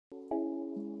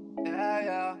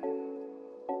yeah.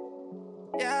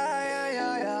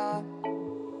 Yeah.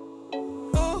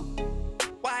 Ooh,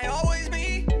 why always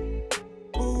me?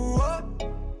 Ooh,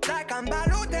 like I'm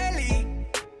Balotelli.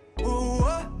 Ooh,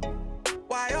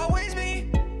 why always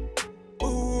me?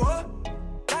 Ooh,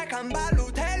 like I'm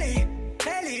Balotelli.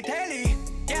 Telly.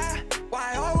 Yeah,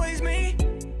 why always me?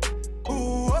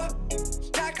 Ooh,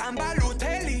 like I'm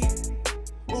Balotelli.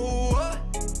 Ooh,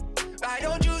 why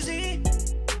don't you see?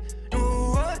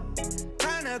 Ooh,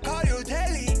 trying to call you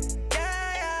Telly.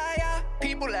 Yeah.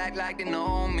 People act like they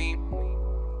know me,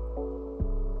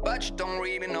 but you don't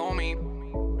really know me.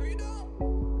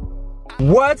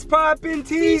 What's poppin',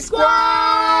 T-Squad?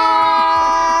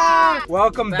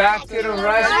 Welcome back to the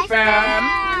Rush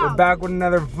Fam. We're back with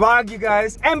another vlog, you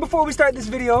guys. And before we start this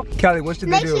video, Kelly, what should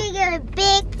they do? Make sure you give a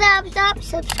big thumbs up,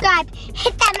 subscribe,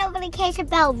 hit that notification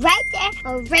bell right there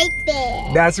or right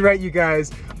there. That's right, you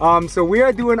guys. So we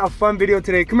are doing a fun video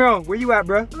today. Come here, where you at,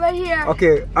 bro? Right here.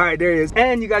 Okay, all right, there he is.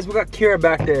 And you guys, we got Kirah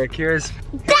back there. Kirah's.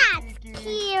 That's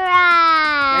Kirah.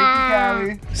 Thank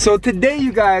you, Callie. So today,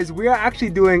 you guys, we are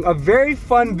actually doing a very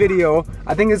fun video.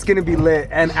 I think it's gonna be lit.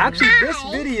 And actually, this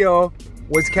video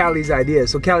was Callie's idea.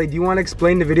 So Callie, do you want to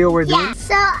explain the video we're doing? Yeah,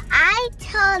 so I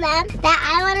told them that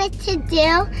I wanted to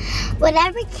do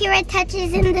whatever Kirah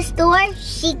touches in the store,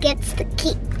 she gets to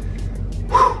keep.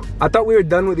 I thought we were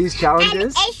done with these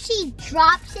challenges. And if she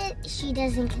drops it, she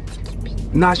doesn't get to keep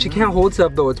it. Nah, she can't hold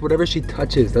stuff though. It's whatever she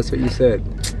touches. That's what you said.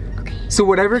 So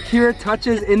whatever Kirah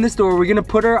touches in the store, we're gonna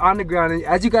put her on the ground. And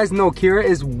as you guys know, Kirah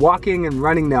is walking and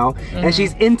running now, and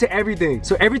she's into everything.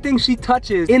 So everything she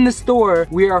touches in the store,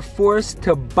 we are forced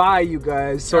to buy, you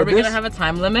guys. So are we gonna have a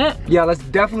time limit? Yeah,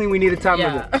 we need a time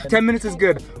limit. 10 minutes is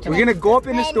good. We're gonna go up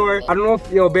in the store. I don't know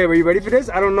if, yo babe, are you ready for this?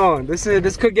 I don't know.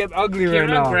 This could get ugly right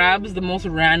now. Kirah grabs the most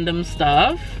random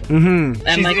stuff. And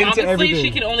she's like obviously she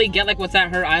can only get like what's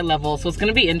at her eye level, so it's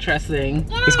gonna be interesting.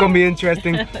 It's gonna be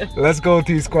interesting. Let's go,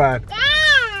 T-Squad.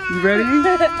 You ready?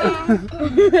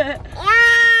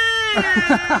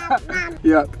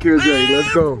 Yeah, Kirah's ready.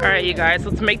 Let's go. All right, you guys,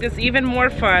 let's make this even more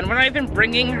fun. We're not even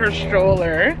bringing her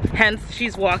stroller, hence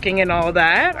she's walking and all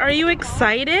that. Are you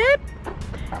excited?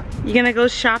 You gonna go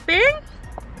shopping?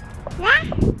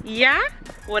 Yeah?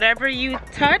 Whatever you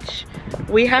touch,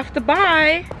 we have to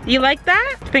buy. You like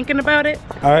that? Thinking about it?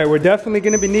 All right, we're definitely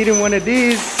gonna be needing one of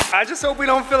these. I just hope we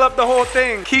don't fill up the whole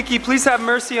thing. Kiki, please have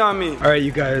mercy on me. All right,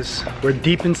 you guys, we're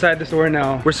deep inside the store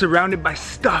now. We're surrounded by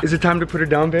stuff. Is it time to put her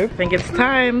down, babe? I think it's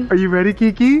time. Are you ready,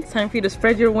 Kiki? It's time for you to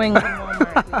spread your wings in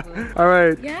Walmart. All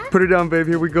right, yeah? Put her down, babe.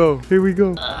 Here we go. Here we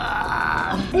go.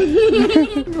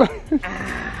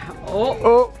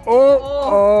 Oh,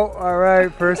 all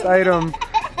right, first item.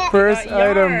 First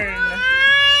item.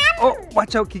 Oh,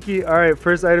 watch out, Kiki. All right,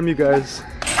 first item, you guys.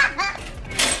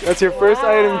 That's your first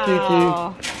item,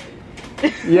 Kiki.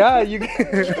 Yeah, you.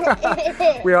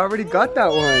 We already got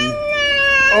that one.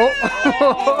 Oh.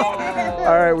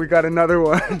 All right, we got another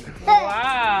one.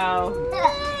 Wow.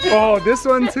 Oh, this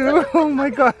one too. Oh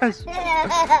my gosh.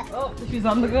 Oh, she's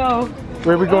on the go.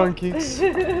 Where are we going, Keeks?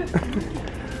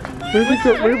 Where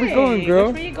are we going,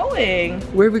 girl? Where are you going?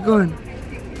 Where are we going?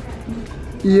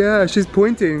 Yeah, she's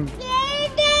pointing.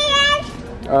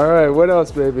 All right, what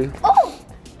else, baby? Oh,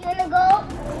 you wanna go?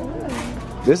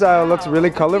 This aisle looks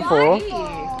really colorful.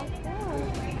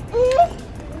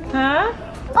 Huh?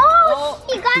 Oh,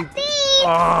 she got these.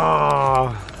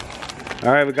 Oh.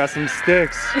 All right, we got some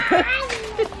sticks.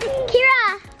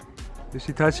 Kirah. Did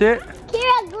she touch it?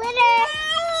 Kirah, glitter.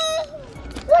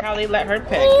 Callie, let her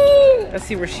pick. Let's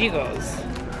see where she goes.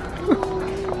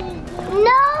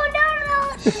 No.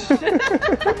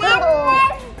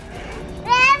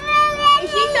 If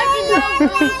she touches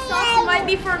those, sauce might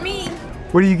be for me.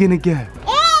 What are you gonna get?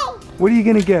 What are you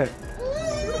gonna get?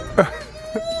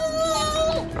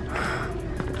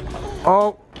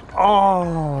 Oh.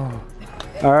 All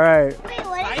right. Wait,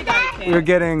 what is that? We're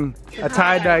getting a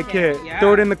tie-dye kit. Yeah.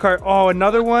 Throw it in the cart. Oh,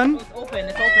 another one? It's open,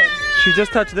 it's open. She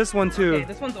just touched this one too. Okay,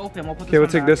 this one's open. We'll put Okay, we'll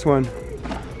take this one.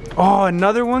 Oh,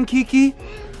 another one, Kiki?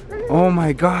 Oh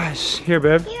my gosh. Here,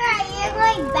 babe. Kirah, you're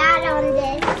going bad on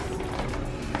this.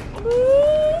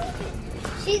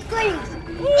 She's going.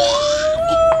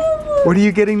 What are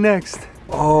you getting next?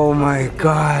 Oh my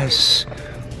gosh.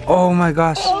 Oh my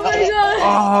gosh. Oh my god.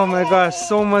 Oh my gosh,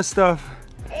 so much stuff.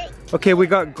 Okay, we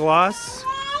got gloss.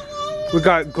 We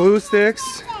got glue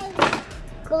sticks.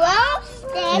 Glow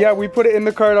stick? Yeah, we put it in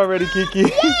the cart already, Kiki. Yay,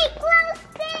 glow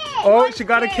stick! Oh, she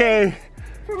got a K.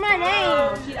 For my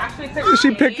name. She actually picked a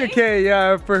She picked a K,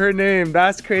 yeah, for her name.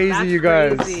 That's crazy, That's you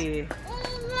guys. Crazy.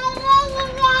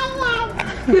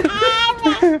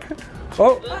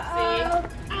 Oh.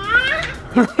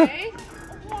 Okay.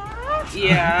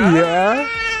 Yeah. Yeah?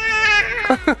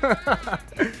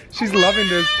 She's loving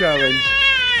this challenge.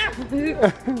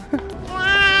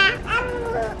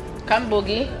 Come,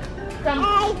 Boogie. Come.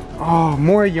 Oh,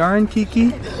 more yarn,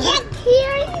 Kiki?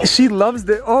 She loves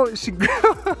the, oh, she.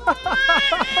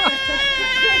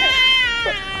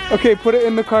 Okay, put it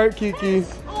in the cart, Kiki.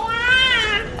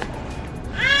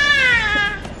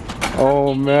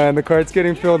 Oh man, the cart's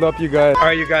getting filled up, you guys. All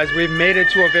right, you guys, we've made it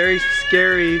to a very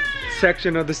scary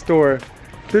section of the store.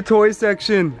 The toy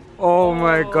section. Oh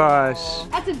my gosh.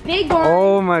 That's a big one.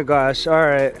 Oh my gosh, all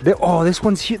right. Oh, this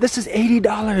one's huge. This is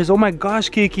 $80. Oh my gosh,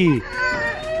 Kiki.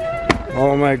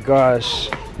 Oh my gosh.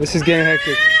 This is getting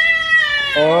hectic.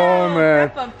 Oh man.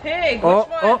 Peppa Pig. Oh,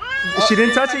 oh, she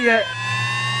didn't touch it yet.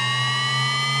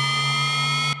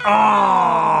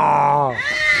 Oh,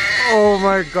 oh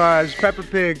my gosh, Peppa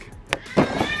Pig. Guys,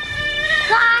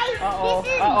 this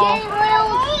is getting real.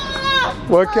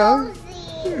 What, Cal?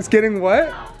 It's getting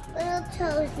what? Little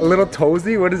toasty. A little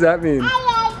toesy? What does that mean?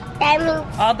 That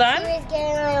means All done? it's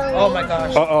getting real. Oh my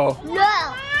gosh. Uh-oh.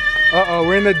 No. Uh-oh,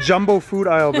 we're in the jumbo food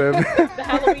aisle, babe. The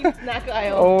Halloween snack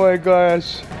aisle. Oh my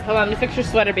gosh. Hold on, let me fix your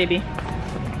sweater, baby.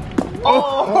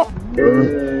 Oh,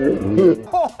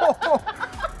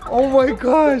 oh my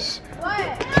gosh.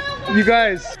 What? You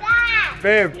guys,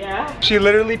 babe. Yeah? She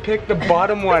literally picked the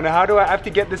bottom one. How do I have to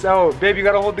get this out? Babe, you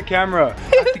gotta hold the camera.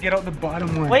 I have to get out the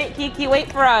bottom one. Wait, Kiki, wait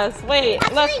for us. Wait,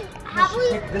 look.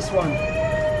 Pick this one.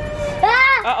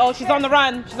 Uh-oh, she's on the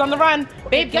run. She's on the run.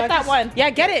 Babe, can I get that just- one. Yeah,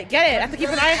 get it, get it. I have to keep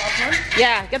an eye.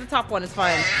 Yeah, get the top one, it's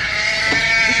fine.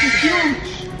 This is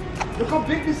huge. Look how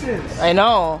big this is. I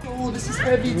know. Oh, this is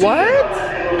heavy too. What?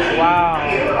 Wow.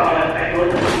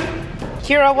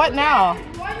 Kirah, what now?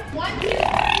 Bring it.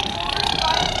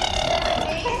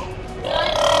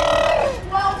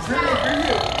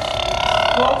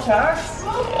 12 packs?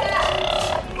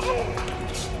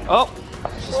 Oh,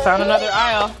 she's found another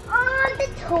aisle. On the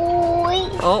toy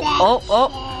Oh,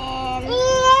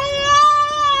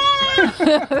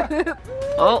 section.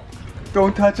 Oh.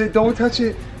 Don't touch it, don't touch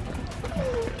it.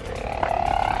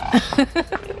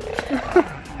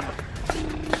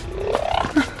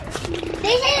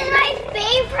 This is my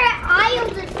favorite aisle,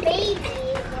 the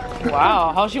baby.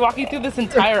 Wow, how's she walking through this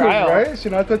entire aisle? Right?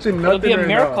 She's not touching nothing. It'll be a right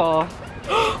miracle. Now.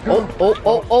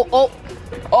 Oh.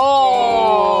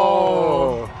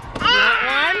 Oh.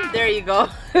 That one? There you go.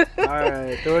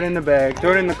 Alright, throw it in the bag.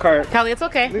 Throw it in the cart. Kelly, it's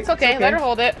okay. It's okay. Let her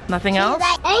hold it. Nothing else?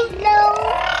 Ain't no.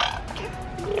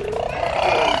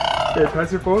 Here,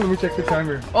 pass your phone. Let me check the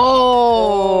timer.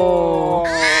 Oh.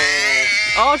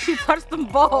 Oh, she touched them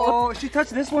both. Oh, she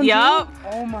touched this one Yup. too?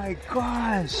 Oh my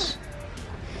gosh.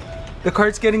 The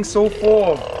cart's getting so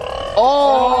full.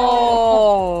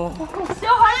 Oh. So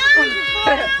hard.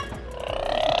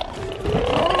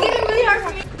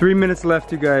 3 minutes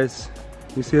left, you guys.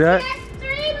 You see that?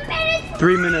 3 minutes.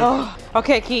 3 minutes. Oh.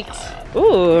 Okay, Keeks.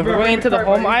 Ooh, we're going into the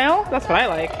home aisle? That's what I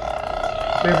like.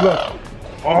 Babe, look.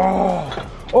 Oh.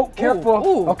 Oh, careful.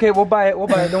 Ooh. Okay, we'll buy it. We'll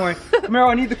buy it. Don't worry. Camaro,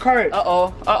 I need the cart.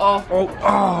 Uh-oh.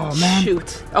 Oh, man.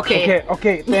 Shoot. Okay.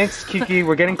 Okay. Thanks, Kiki.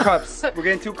 We're getting cups. We're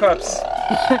getting 2 cups.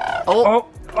 Oh.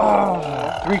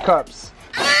 3 cups.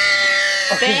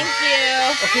 Thank you.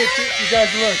 Okay, you guys,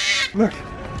 look.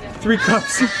 3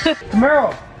 cups.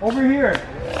 Camaro, over here.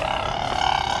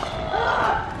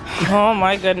 Oh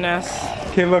my goodness.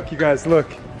 Okay, look, you guys,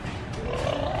 look.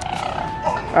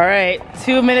 All right,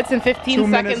 2 minutes and 15 2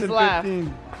 seconds minutes and left.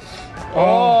 15.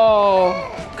 Oh.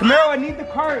 Camaro, I need the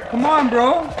cart. Come on,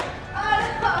 bro.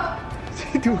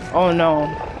 Oh no.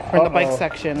 We're in the bike Uh-oh.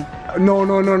 section. No.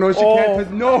 She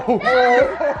can't. No.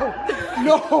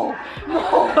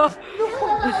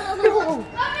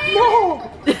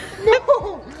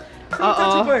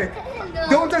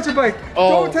 Don't touch a bike.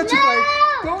 Oh. Don't touch a bike.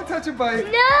 Don't touch a bike.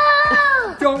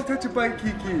 No. Don't touch a bike,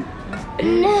 Kiki.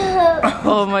 No.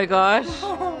 Oh my gosh.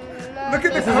 Look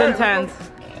at This the is cart. intense.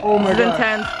 Oh my This is god.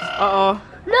 intense. Uh-oh.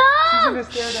 No. Gonna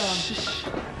stare down.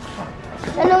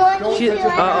 I don't want you Shoot. to. I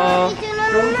don't want you to.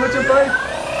 Don't touch a bike.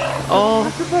 Oh.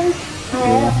 Touch a bike.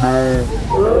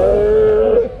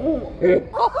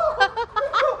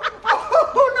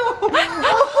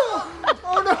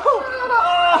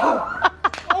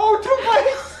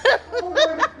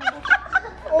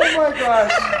 Oh my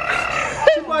gosh.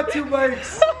 She bought 2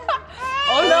 bikes.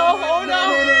 Oh no.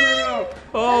 No.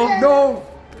 Oh. No.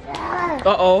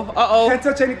 Uh-oh. Can't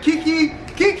touch any. Kiki.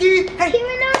 Hey.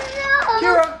 Kira, no.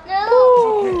 Kirah.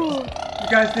 No. You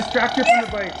guys, distract her from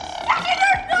the bikes.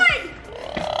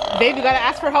 Babe, you gotta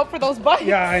ask for help for those bikes.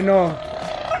 Yeah, I know.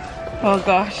 Oh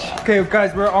gosh. Okay,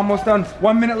 guys, we're almost done.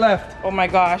 1 minute left. Oh my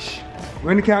gosh.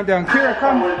 We're in the countdown. Kirah,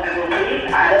 come.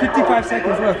 55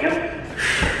 seconds left.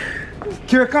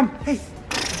 Kirah, come. Hey.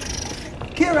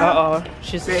 Kirah. Uh-oh.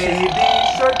 She's Baby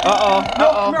shark. Uh-oh. No,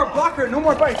 Uh-oh. come here, block her. No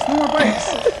more bikes. No more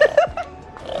bikes.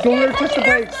 Don't let her touch the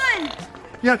bikes.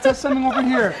 Yeah, touch something over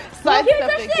here. Touch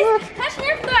this. Touch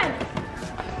Nerf gun.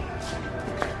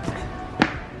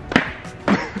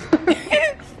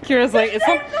 Kira's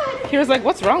like,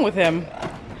 what's wrong with him?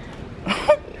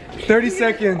 30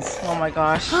 seconds. Oh my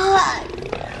gosh.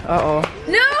 Uh-oh.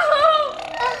 No.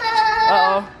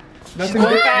 Uh-oh. Nothing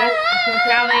Going good. fast.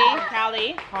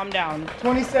 Callie, calm down.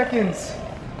 20 seconds.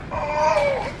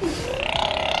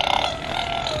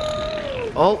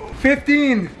 Oh.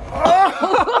 15.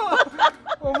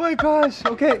 Oh my gosh.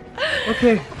 Okay.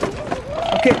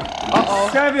 Uh-oh.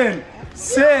 7,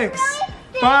 6,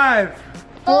 5,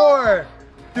 4,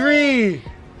 3,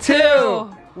 2,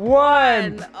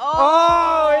 1.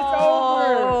 Oh, it's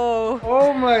over.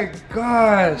 Oh my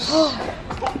gosh.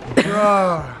 Bro,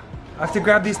 I have to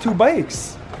grab these 2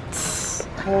 bikes.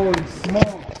 Holy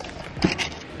smokes.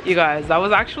 You guys, that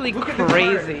was actually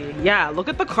crazy. Yeah, look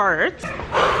at the cart.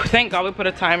 Thank God we put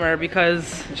a timer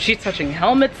because she's touching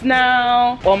helmets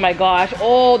now. Oh my gosh.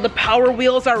 Oh, the power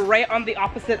wheels are right on the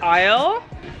opposite aisle.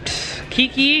 Psst,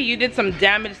 Kiki, you did some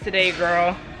damage today,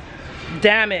 girl.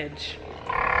 Damage.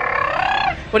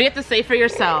 What do you have to say for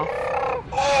yourself?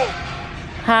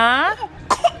 Huh?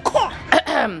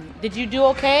 Did you do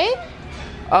okay?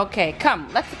 Okay, come,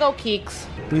 let's go, Keeks.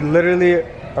 We literally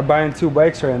are buying 2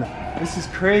 bikes right now. This is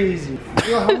crazy.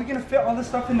 Yo, how are we gonna fit all this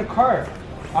stuff in the car?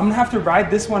 I'm gonna have to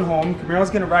ride this one home. Camiro's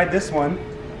gonna ride this one.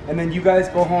 And then you guys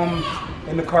go home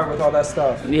in the car with all that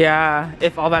stuff. Yeah,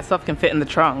 if all that stuff can fit in the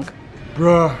trunk.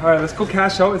 Bro, all right, let's go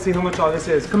cash out and see how much all this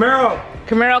is. Camiro!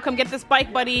 Camaro, come get this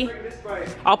bike, buddy.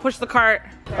 I'll push the cart.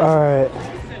 All right,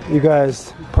 you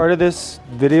guys, part of this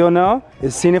video now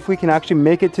is seeing if we can actually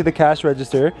make it to the cash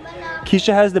register.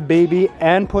 Keisha has the baby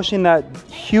and pushing that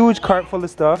huge cart full of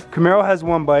stuff. Camaro has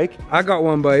 1 bike. I got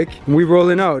 1 bike. And we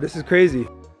rolling out. This is crazy.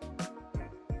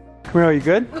 Camaro, you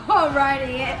good? Oh,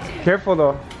 riding it. Careful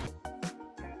though.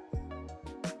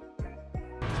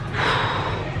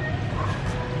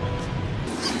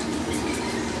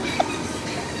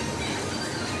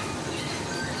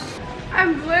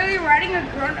 I'm literally riding a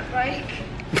grown-up bike.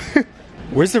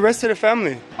 Where's the rest of the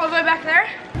family? All the way back there?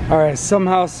 All right,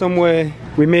 somehow, some way,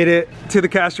 we made it to the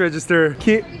cash register.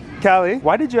 Callie,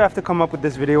 why did you have to come up with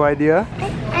this video idea?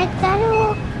 I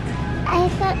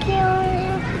thought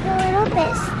Kirah would pick a little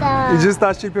bit stuff. You just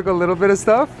thought she'd pick a little bit of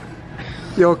stuff?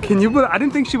 Yo, can you believe, I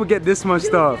didn't think she would get this much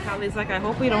stuff. Callie's like, I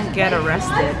hope we don't get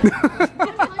arrested.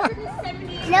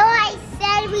 No, I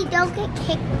said we don't get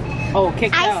kicked. Oh,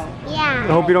 kicked out. Yeah. I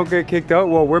hope you don't get kicked out.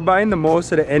 Well, we're buying the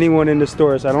most out of anyone in the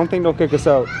store, so I don't think they'll kick us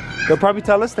out. They'll probably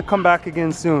tell us to come back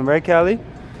again soon, right, Callie?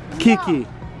 Kiki,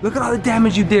 look at all the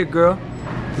damage you did, girl.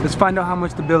 Let's find out how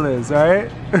much the bill is, all right?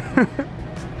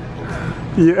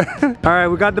 Yeah. All right,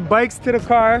 we got the bikes to the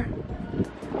car.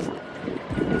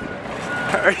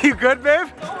 Are you good, babe?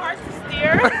 So hard to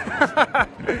steer.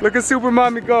 Look at Super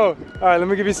Mommy go. All right, let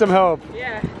me give you some help.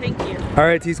 Yeah, thank you. All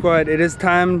right, T-Squad, it is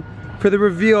time for the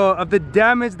reveal of the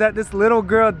damage that this little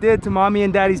girl did to Mommy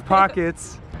and Daddy's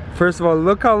pockets. First of all,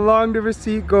 look how long the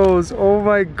receipt goes. Oh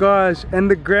my gosh.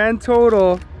 And the grand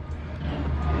total,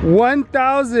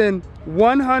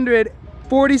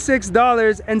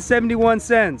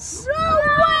 $1,146.71. No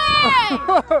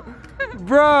way!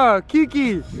 Bruh,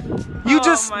 Kiki, you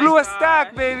just my blew a gosh.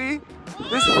 stack, baby.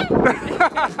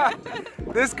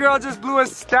 This girl just blew a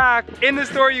stack in the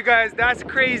store, you guys. That's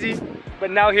crazy.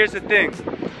 But now here's the thing.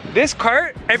 This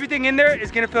cart, everything in there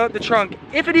is gonna fill out the trunk,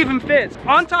 if it even fits.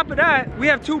 On top of that, we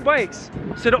have 2 bikes.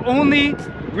 So the only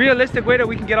realistic way that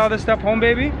we can get all this stuff home,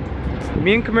 baby,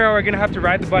 me and Camaro are gonna have to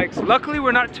ride the bikes. Luckily,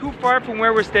 we're not too far from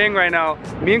where we're staying right now.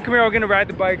 Me and Camaro are gonna ride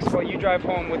the bikes while you drive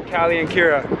home with Callie and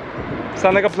Kirah.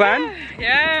 Sound like a plan?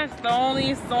 Yeah, it's the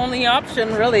only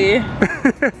option, really.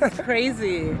 It's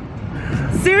crazy.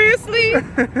 Seriously?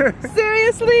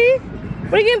 Seriously?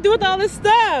 What are you gonna do with all this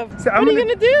stuff? So what are you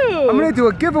gonna do? I'm gonna do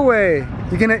a giveaway.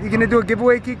 You gonna do a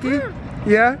giveaway, Kiki?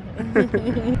 Yeah?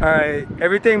 All right,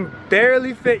 everything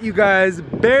barely fit, you guys,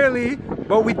 barely,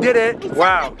 but we did it.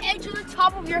 Wow. It's at the edge of the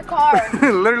top of your car.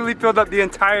 Literally filled up the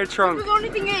entire trunk. The only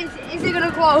thing is it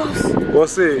gonna close? We'll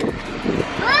see.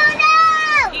 Oh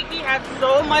no! Kiki had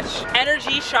so much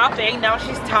energy shopping, now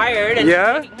she's tired and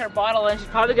Yeah? she's taking her bottle and she's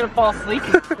probably gonna fall asleep.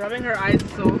 She's rubbing her eyes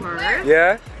so hard.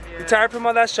 Yeah? You tired from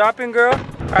all that shopping, girl?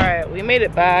 Alright, we made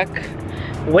it back.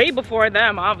 Way before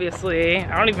them, obviously.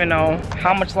 I don't even know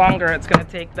how much longer it's gonna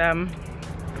take them.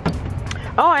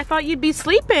 Oh, I thought you'd be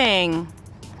sleeping.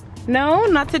 No,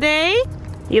 not today?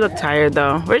 You look tired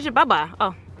though. Where's your baba?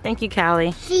 Oh, Thank you,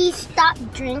 Callie. She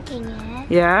stopped drinking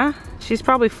it. Yeah? She's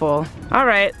probably full. All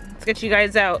right, let's get you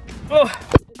guys out. Oh,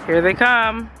 here they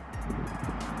come.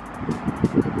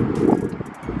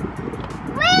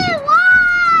 Wait,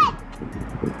 what?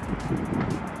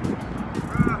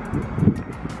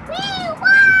 Wait,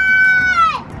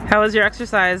 what? How was your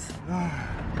exercise?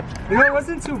 You know, it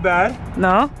wasn't too bad.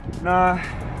 No? Nah,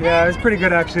 yeah, it was pretty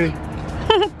good actually. You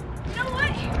know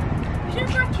what? We should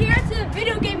bring Kirah to the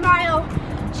video game aisle.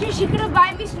 She could have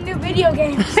bought me some new video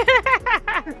games.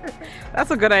 That's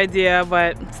a good idea,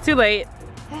 but it's too late.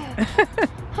 Oh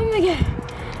my god.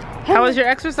 How was your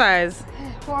exercise?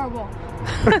 Horrible.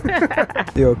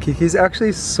 Yo, Kiki's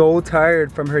actually so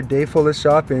tired from her day full of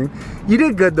shopping. You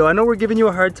did good though. I know we're giving you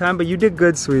a hard time, but you did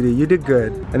good, sweetie. You did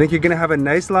good. I think you're gonna have a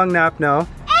nice long nap now.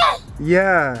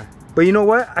 Yeah. But you know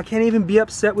what? I can't even be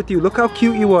upset with you. Look how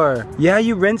cute you are. Yeah,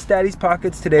 you rinsed Daddy's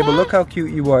pockets today, but look how cute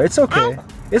you are. It's okay.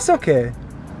 It's okay.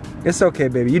 It's okay,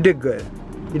 baby. You did good.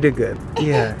 You did good.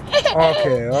 Yeah.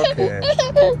 Okay, okay.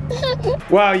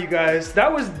 Wow, you guys.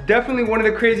 That was definitely one of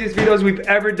the craziest videos we've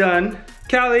ever done.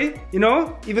 Callie, you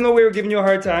know, even though we were giving you a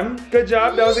hard time, good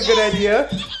job. That was a good idea.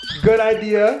 Good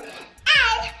idea.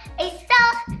 And I'm so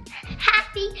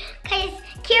happy because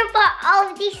Kirah bought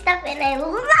all of these stuff and I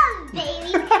love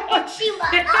baby. And she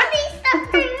bought all these stuff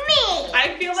for me.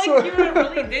 I feel like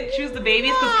Kirah really did choose the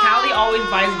babies because Callie always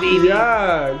buys babies.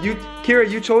 Yeah, Kirah,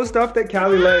 you chose stuff that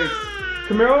Callie likes.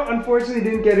 Camaro unfortunately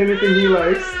didn't get anything he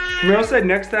likes. Camaro said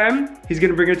next time he's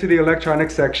gonna bring her to the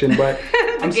electronics section, but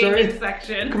I'm sorry.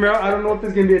 Section. Camaro, I don't know if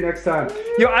there's gonna be a next time.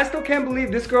 Yo, I still can't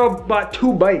believe this girl bought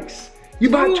 2 bikes. You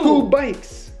bought 2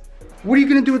 bikes. What are you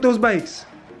gonna do with those bikes?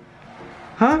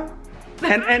 Huh?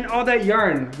 And all that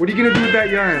yarn. What are you gonna do with that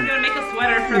yarn? I'm gonna make a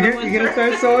sweater for the winter. You gonna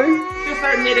start sewing? Gonna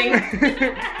start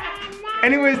knitting.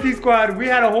 Anyways, T-Squad, we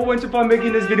had a whole bunch of fun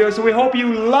making this video, so we hope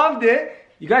you loved it.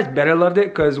 You guys better loved it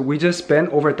because we just spent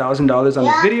over $1,000 on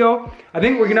this video. I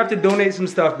think we're gonna have to donate some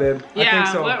stuff, babe. Yeah, I think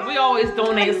so. We always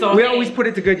donate, so we always put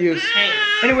it to good use. Hey.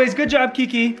 Anyways, good job,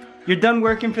 Kiki. You're done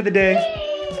working for the day.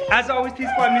 As always,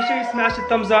 T-Squad, make sure you smash the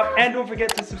thumbs up and don't forget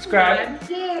to subscribe.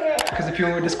 Because if you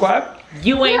were with the squad,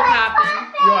 you ain't popping.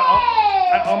 Yo,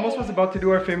 I almost was about to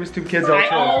do our Famous Tube Kids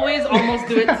outro. I always almost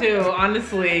do it too,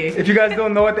 honestly. If you guys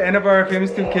don't know, at the end of our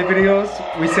Famous Tube Kid videos,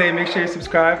 we say make sure you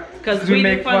subscribe. Because we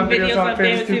make fun videos on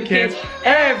Famous Tube Kids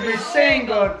every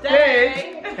single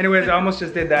day. Anyways, I almost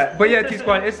just did that. But yeah,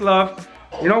 T-Squad, it's love.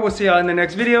 You know, we'll see y'all in the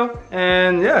next video.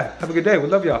 And yeah, have a good day. We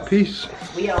love y'all. Peace.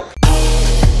 We out.